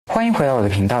欢迎回到我的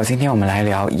频道，今天我们来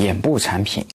聊眼部产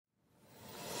品。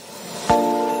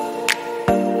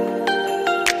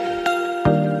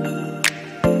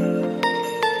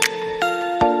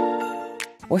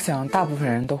我想大部分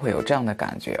人都会有这样的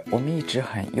感觉，我们一直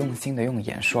很用心的用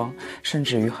眼霜，甚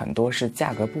至于很多是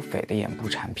价格不菲的眼部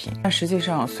产品，但实际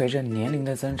上随着年龄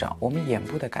的增长，我们眼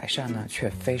部的改善呢却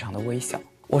非常的微小。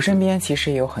我身边其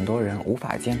实也有很多人无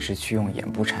法坚持去用眼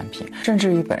部产品，甚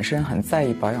至于本身很在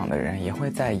意保养的人也会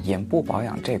在眼部保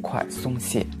养这块松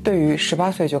懈。对于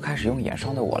18岁就开始用眼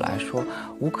霜的我来说，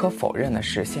无可否认的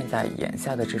是现在眼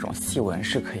下的这种细纹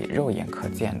是可以肉眼可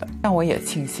见的，但我也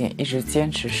庆幸一直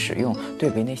坚持使用，对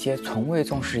比那些从未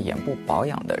重视眼部保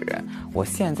养的人，我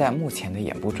现在目前的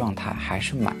眼部状态还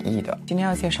是满意的。今天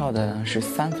要介绍的呢是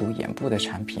3组眼部的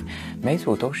产品，每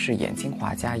组都是眼精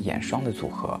华加眼霜的组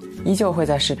合，依旧会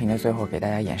在视频的最后给大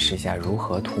家演示一下如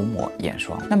何涂抹眼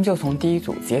霜。那么就从第一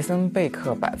组杰森贝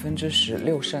克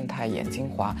16%胜肽眼精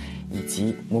华以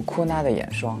及姆库娜的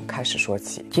眼霜开始说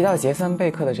起。提到杰森贝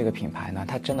克的这个品牌呢，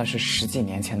它真的是10几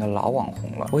年前的老网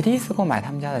红了。我第一次购买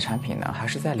他们家的产品呢，还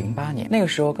是在08年，那个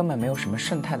时候根本没有什么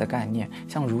胜肽的概念，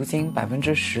像如今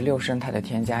16%胜肽的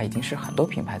添加已经是很多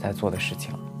品牌在做的事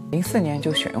情了。04年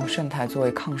就选用胜肽作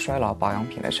为抗衰老保养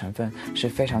品的成分，是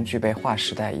非常具备划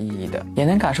时代意义的，也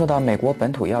能感受到美国本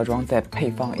土药妆在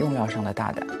配方用料上的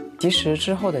大胆。其实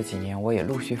之后的几年我也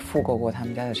陆续复购过他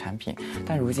们家的产品，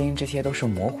但如今这些都是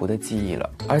模糊的记忆了，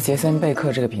而杰森贝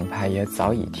克这个品牌也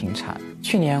早已停产。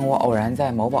去年我偶然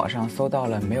在某宝上搜到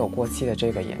了没有过期的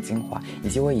这个眼精华，以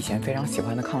及我以前非常喜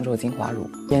欢的抗皱精华乳。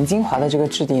眼精华的这个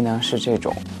质地呢是这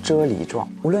种啫喱状，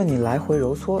无论你来回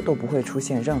揉搓都不会出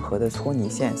现任何的搓泥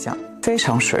现象，非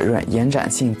常水润，延展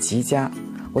性极佳。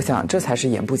我想这才是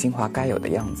眼部精华该有的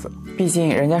样子，毕竟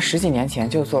人家10几年前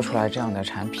就做出来这样的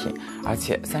产品，而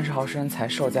且30毫升才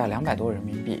售价200多人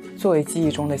民币。作为记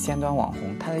忆中的仙端网红，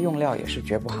它的用料也是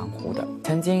绝不含糊的。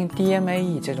曾经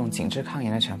DMAE 这种紧致抗炎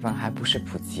的成分还不是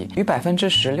普及，与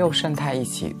16%胜肽一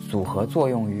起组合作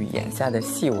用于眼下的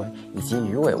细纹以及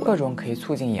鱼尾纹，各种可以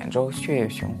促进眼周血液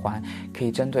循环，可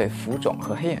以针对浮肿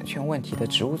和黑眼圈问题的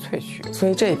植物萃取，所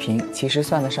以这一瓶其实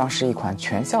算得上是一款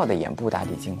全效的眼部打底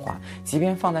精华，即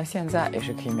便放在现在也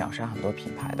是可以秒杀很多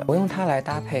品牌的。我用它来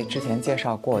搭配之前介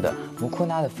绍过的姆库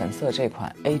娜的粉色这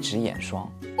款 A 值眼霜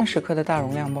，30克的大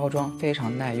容量包装，非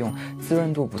常耐用，滋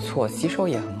润度不错，吸收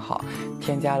也很好，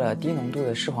添加了低浓度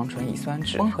的视黄醇乙酸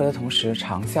酯，温和的同时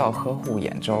长效呵护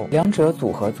眼周，两者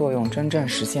组合作用真正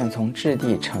实现从质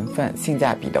地、成分、性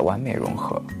价比的完美融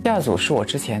合。第二组是我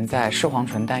之前在视黄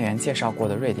醇单元介绍过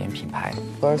的瑞典品牌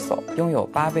Verso， 拥有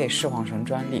8倍视黄醇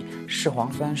专利，视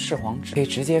黄酸、视黄酯可以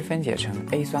直接分解成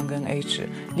A 酸跟 A 酯，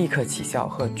立刻起效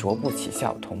和逐步起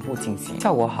效同步进行，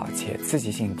效果好且刺激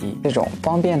性低。这种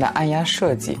方便的按压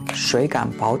设计，水感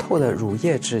薄透的乳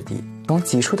液质地，从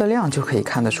挤出的量就可以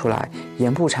看得出来，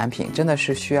眼部产品真的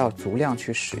是需要足量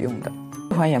去使用的。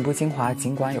这款眼部精华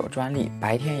尽管有专利，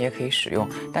白天也可以使用，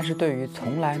但是对于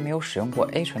从来没有使用过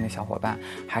A 醇的小伙伴，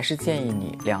还是建议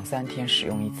你2-3天使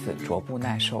用一次，逐步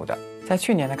耐受的。在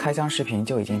去年的开箱视频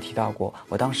就已经提到过，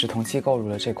我当时同期购入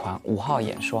了这款5号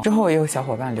眼霜，之后也有小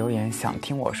伙伴留言想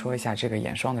听我说一下这个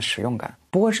眼霜的使用感。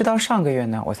不过直到上个月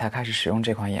呢，我才开始使用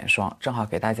这款眼霜，正好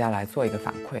给大家来做一个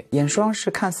反馈。眼霜是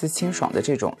看似清爽的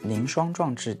这种凝霜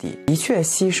状质地，的确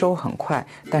吸收很快，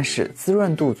但是滋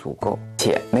润度足够，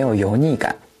且没有油腻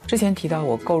感。之前提到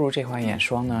我购入这款眼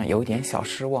霜呢，有点小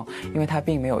失望，因为它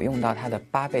并没有用到它的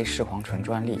8倍视黄醇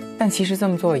专利。但其实这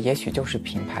么做也许就是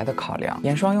品牌的考量。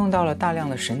眼霜用到了大量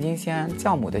的神经酰胺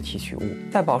酵母的提取物，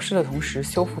在保湿的同时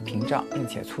修复屏障，并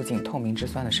且促进透明质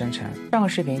酸的生成。上个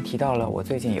视频提到了我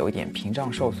最近有一点屏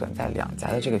障受损在两颊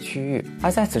的这个区域，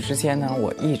而在此之前呢，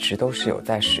我一直都是有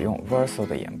在使用 Verso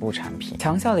的眼部产品，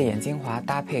强效的眼精华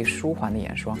搭配舒缓的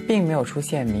眼霜，并没有出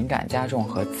现敏感加重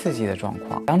和刺激的状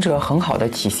况，两者很好的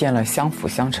体现了相辅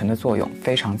相成的作用，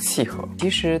非常契合。其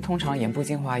实通常眼部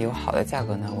精华有好的价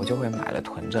格呢，我就会买了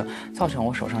囤着，造成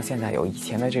我手上现在有以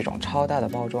前的这种超大的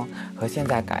包装和现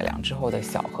在改良之后的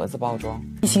小盒子包装。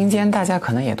疫情间大家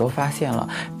可能也都发现了，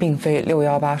并非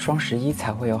618双11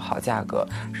才会有好价格，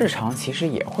日常其实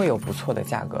也会有不错的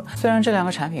价格。虽然这两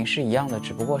个产品是一样的，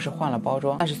只不过是换了包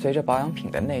装，但是随着保养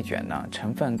品的内卷呢，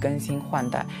成分更新换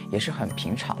代也是很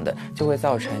平常的，就会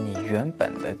造成你原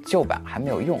本的旧版还没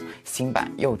有用，新版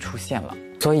又出现了。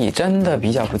所以真的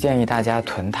比较不建议大家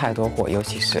囤太多货，尤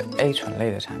其是 A 醇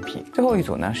类的产品。最后一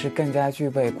组呢是更加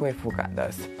具备贵妇感的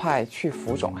Spy 去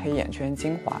浮肿黑眼圈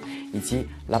精华，以及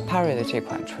La Pare 的这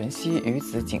款纯硒鱼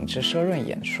子紧致奢润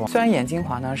眼霜。虽然眼精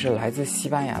华呢是来自西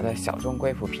班牙的小众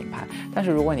贵妇品牌，但是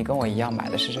如果你跟我一样买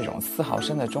的是这种4毫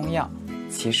升的中样，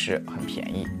其实很便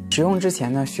宜。使用之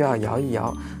前呢，需要摇一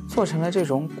摇，做成了这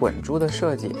种滚珠的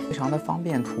设计，非常的方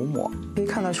便涂抹。可以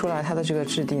看得出来，它的这个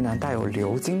质地呢带有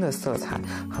鎏金的色彩，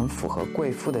很符合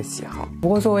贵妇的喜好。不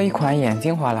过作为一款眼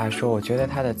精华来说，我觉得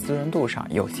它的滋润度上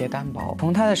有些单薄。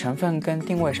从它的成分跟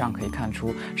定位上可以看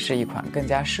出，是一款更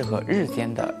加适合日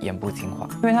间的眼部精华，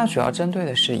因为它主要针对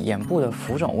的是眼部的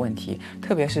浮肿问题，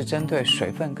特别是针对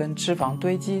水分跟脂肪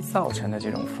堆积造成的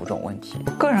这种浮肿问题。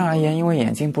我个人而言，因为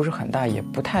眼睛不是很大，也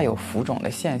不太有浮肿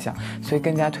的现象，所以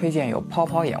更加推荐有泡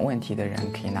泡眼问题的人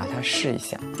可以拿它试一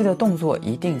下。记得动作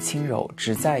一定轻柔，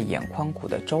只在眼眶骨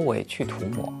的周围去涂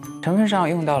抹。成分上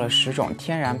用到了10种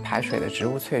天然排水的植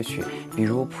物萃取，比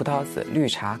如葡萄籽、绿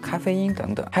茶、咖啡因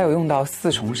等等，还有用到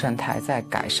4重胜肽，在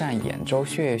改善眼周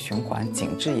血液循环、紧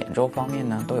致眼周方面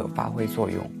呢都有发挥作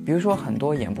用。比如说很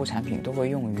多眼部产品都会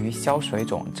用于消水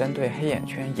肿、针对黑眼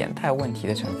圈、眼袋问题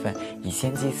的成分乙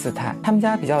酰基4肽。他们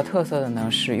家比较特色的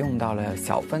呢是用到了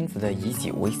小分子的乙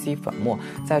己维 C 粉末，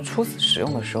在初次使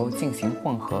用的时候进行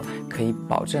混合，可以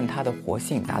保证它的活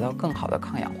性，达到更好的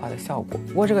抗氧化的效果。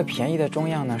不过这个便宜的中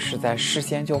药呢是在事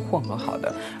先就混合好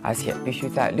的，而且必须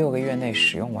在6个月内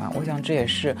使用完。我想这也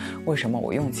是为什么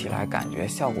我用起来感觉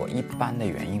效果一般的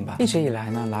原因吧。一直以来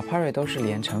呢，拉帕瑞都是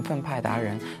连成分派达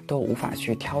人都无法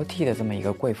去挑剔的这么一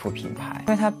个贵妇品牌，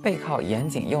因为它背靠严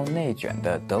谨又内卷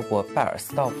的德国拜尔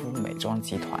斯道夫美妆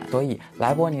集团，所以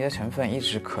莱博尼的成分一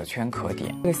直可圈可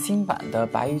点。这个新版的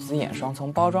白鱼子眼霜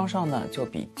从包装上呢就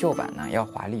比旧版呢要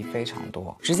华丽非常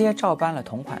多，直接照搬了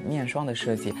同款面霜的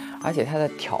设计，而且它的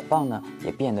挑棒呢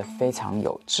也变得非常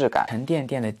有质感，沉甸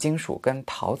甸的金属跟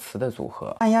陶瓷的组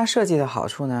合。按压设计的好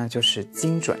处呢就是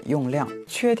精准用量，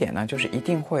缺点呢就是一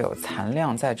定会有残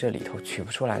量在这里头取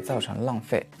不出来，造成浪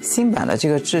费。新版的这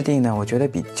个质地呢，我觉得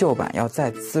比旧版要再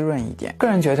滋润一点，个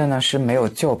人觉得呢是没有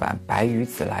旧版白鱼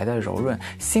子来的柔润。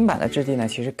新版的质地呢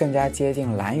其实更加接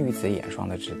近蓝鱼子眼霜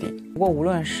的质地，不过无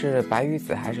论是白鱼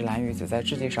子还是蓝鱼子，在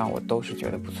质地上我都是觉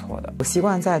得不错的。我习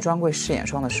惯在专柜试眼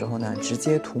霜的时候呢，直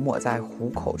接涂抹在虎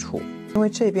口处，因为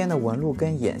这边的纹路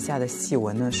跟眼下的细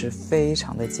纹呢是非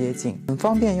常的接近，很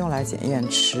方便用来检验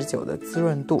持久的滋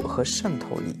润度和渗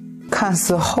透力。看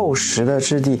似厚实的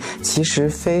质地其实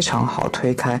非常好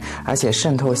推开，而且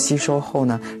渗透吸收后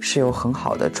呢是有很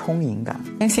好的充盈感。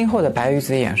更新后的白鱼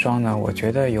子眼霜呢，我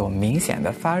觉得有明显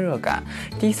的发热感，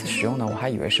第一次使用呢我还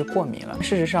以为是过敏了，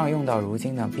事实上用到如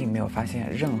今呢并没有发现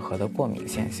任何的过敏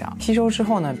现象。吸收之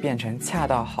后呢变成恰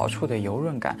到好处的油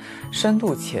润感，深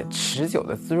度且持久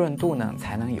的滋润度呢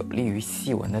才能有利于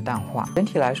细纹的淡化。整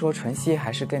体来说，唇烯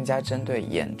还是更加针对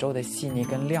眼周的细腻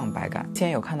跟亮白感。之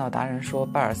前有看到达人说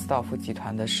拜尔斯道夫集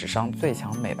团的史上最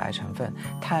强美白成分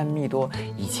碳蜜多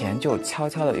以前就悄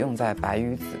悄地用在白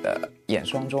鱼子的眼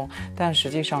霜中，但实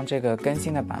际上这个更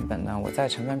新的版本呢，我在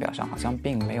成分表上好像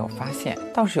并没有发现。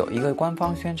倒是有一个官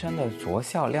方宣称的着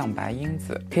效亮白因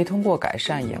子，可以通过改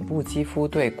善眼部肌肤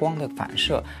对光的反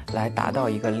射来达到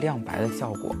一个亮白的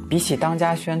效果，比起当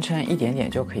家宣称一点点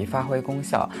就可以发挥功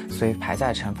效，所以排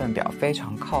在成分表非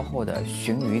常靠后的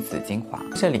鲟鱼子精华，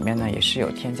这里面呢也是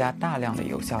有添加大量的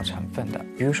有效成分的，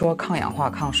比如说抗氧化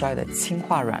抗衰的氢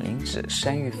化软磷脂、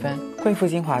生育酚，贵妇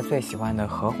精华最喜欢的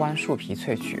合欢树皮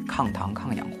萃取，抗糖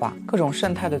抗氧化，各种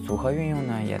胜肽的组合运用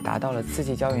呢也达到了刺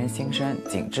激胶原新生、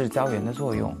紧致胶原的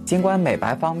作用。尽管美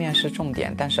白方面是重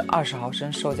点，但是20毫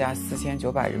升售价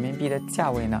4900人民币的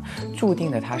价位呢，注定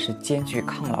的它是兼具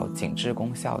抗老紧致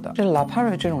功效的。这拉帕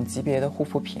瑞这种级别的护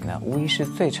肤品呢，无疑是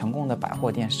最成功的百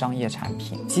货店商业产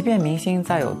品，即便明星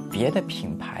再有别的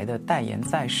品牌的代言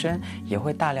在身，也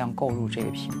会大量购入这个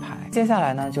品牌。接下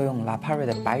来呢，就用拉帕瑞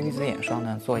的白鱼子眼霜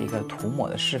呢做一个涂抹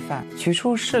的示范。取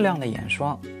出适量的眼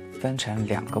霜，分成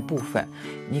2个部分，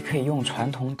你可以用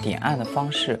传统点按的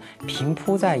方式平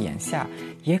铺在眼下，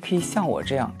也可以像我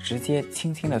这样直接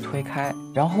轻轻的推开，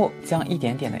然后将一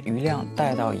点点的余量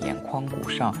带到眼眶骨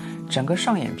上。整个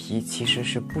上眼皮其实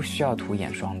是不需要涂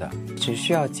眼霜的，只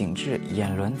需要紧致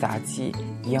眼轮匝肌，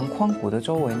眼眶骨的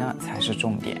周围呢才是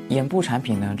重点。眼部产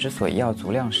品呢之所以要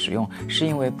足量使用，是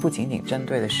因为不仅仅针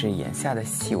对的是眼下的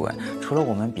细纹，除了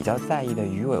我们比较在意的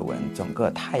鱼尾纹，整个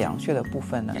太阳穴的部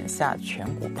分呢，眼下颧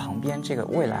骨旁边这个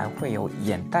未来会有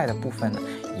眼袋的部分呢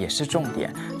也是重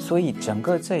点，所以整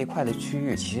个这一块的区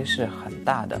域其实是很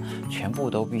大的，全部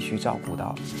都必须照顾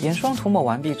到。眼霜涂抹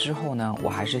完毕之后呢，我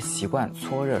还是习惯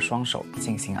搓热双手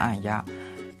进行按压。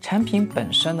产品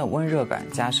本身的温热感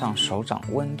加上手掌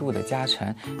温度的加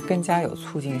成，更加有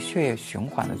促进血液循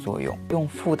环的作用。用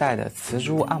附带的磁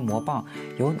珠按摩棒，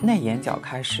由内眼角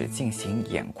开始进行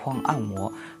眼眶按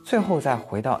摩，最后再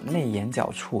回到内眼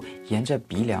角处，沿着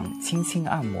鼻梁轻轻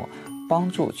按摩，帮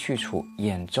助去除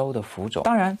眼周的浮肿。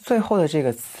当然，最后的这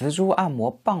个磁珠按摩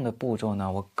棒的步骤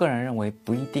呢，我个人认为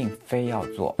不一定非要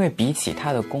做，因为比起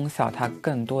它的功效，它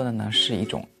更多的呢是一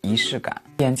种仪式感。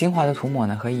眼精华的涂抹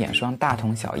呢和眼霜大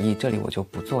同小异，这里我就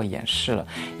不做演示了。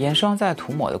眼霜在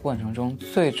涂抹的过程中，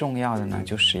最重要的呢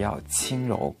就是要轻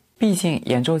柔。毕竟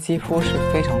眼周肌肤是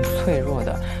非常脆弱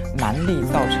的，蛮力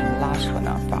造成拉扯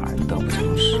呢，反而得不偿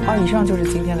失。好，以上就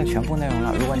是今天的全部内容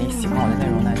了。如果你喜欢我的内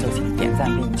容呢，就请点赞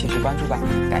并继续关注吧。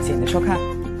感谢你的收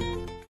看。